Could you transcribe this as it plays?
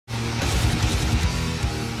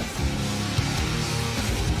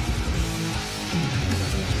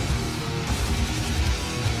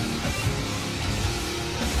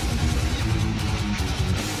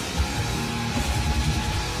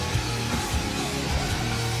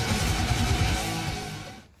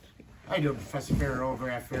How you doing, Professor Farrer over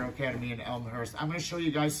at Farrer Academy in Elmhurst. I'm going to show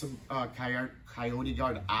you guys some Coyote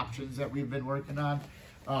guard options that we've been working on.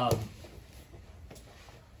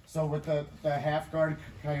 So with the half guard,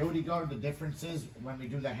 Coyote guard, the difference is when we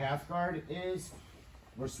do the half guard is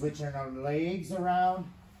we're switching our legs around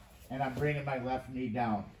and I'm bringing my left knee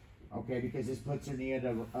down, okay, because this puts her knee at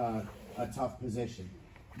a tough position.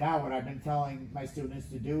 Now what I've been telling my students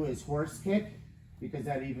to do is horse kick, because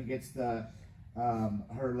that even gets the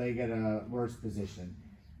her leg at a worse position.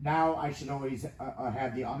 Now I should always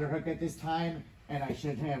have the underhook at this time, and I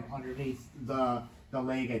should have underneath the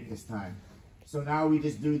leg at this time. So now we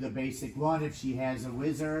just do the basic one. If she has a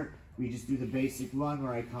whizzer, we just do the basic one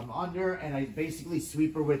where I come under and I basically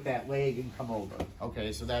sweep her with that leg and come over.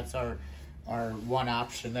 Okay, so that's our one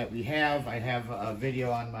option that we have. I have a video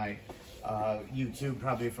on my YouTube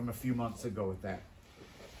probably from a few months ago with that.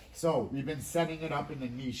 So we've been setting it up in the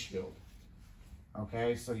knee shield.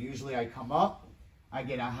 Okay, so usually I come up, I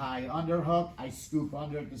get a high underhook, I scoop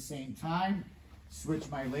under at the same time, switch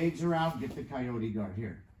my legs around, get the Coyote guard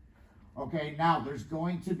here. Okay, now there's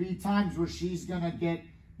going to be times where she's going to get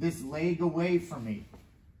this leg away from me.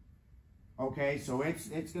 Okay, so it's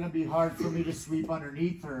going to be hard for me to sweep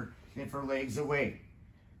underneath her if her leg's away.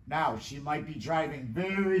 Now, she might be driving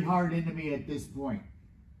very hard into me at this point.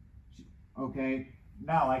 Okay,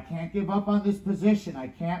 now I can't give up on this position. I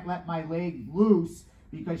can't let my leg loose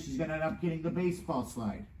because she's going to end up getting the baseball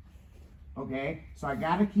slide. Okay, so I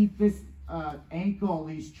got to keep this ankle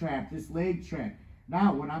leash trapped, this leg trapped.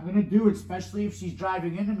 Now, what I'm going to do, especially if she's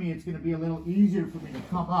driving into me, it's going to be a little easier for me to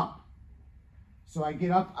come up. So I get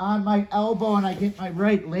up on my elbow and I get my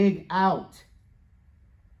right leg out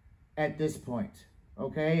at this point.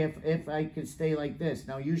 Okay, if I could stay like this.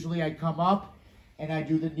 Now, usually I come up and I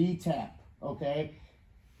do the knee tap, okay?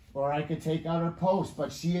 Or I could take out her post,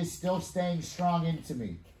 but she is still staying strong into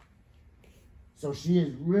me. So she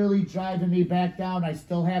is really driving me back down. I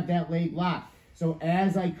still have that leg locked. So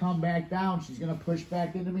as I come back down, she's going to push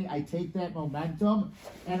back into me. I take that momentum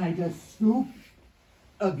and I just scoop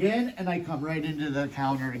again and I come right into the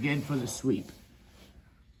counter again for the sweep.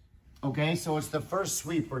 Okay, so it's the first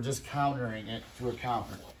sweep. We're just countering it to a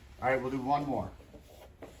counter. All right, we'll do one more.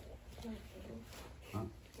 Huh?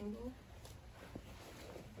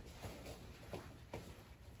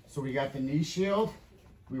 So we got the knee shield.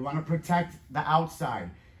 We want to protect the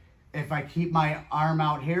outside. If I keep my arm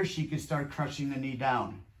out here, she can start crushing the knee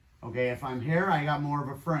down. Okay, if I'm here, I got more of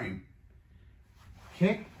a frame.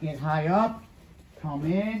 Kick, get high up, come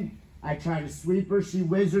in. I try to sweep her, she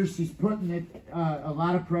whizzes, she's putting it a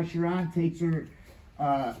lot of pressure on, takes her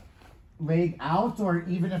leg out, or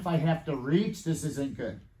even if I have to reach, this isn't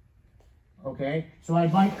good. Okay, so I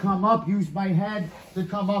might come up, use my head to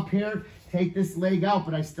come up here, take this leg out,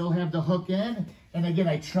 but I still have the hook in. And again,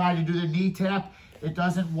 I try to do the knee tap. It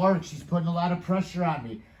doesn't work. She's putting a lot of pressure on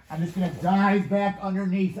me. I'm just going to dive back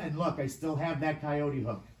underneath, and look, I still have that Coyote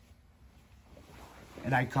hook.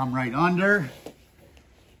 And I come right under,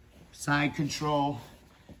 side control,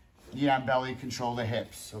 knee on belly, control the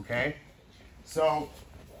hips, okay? So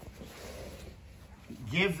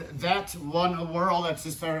give that one a whirl. That's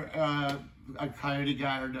just our a Coyote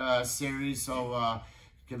guard series, so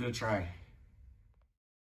give it a try.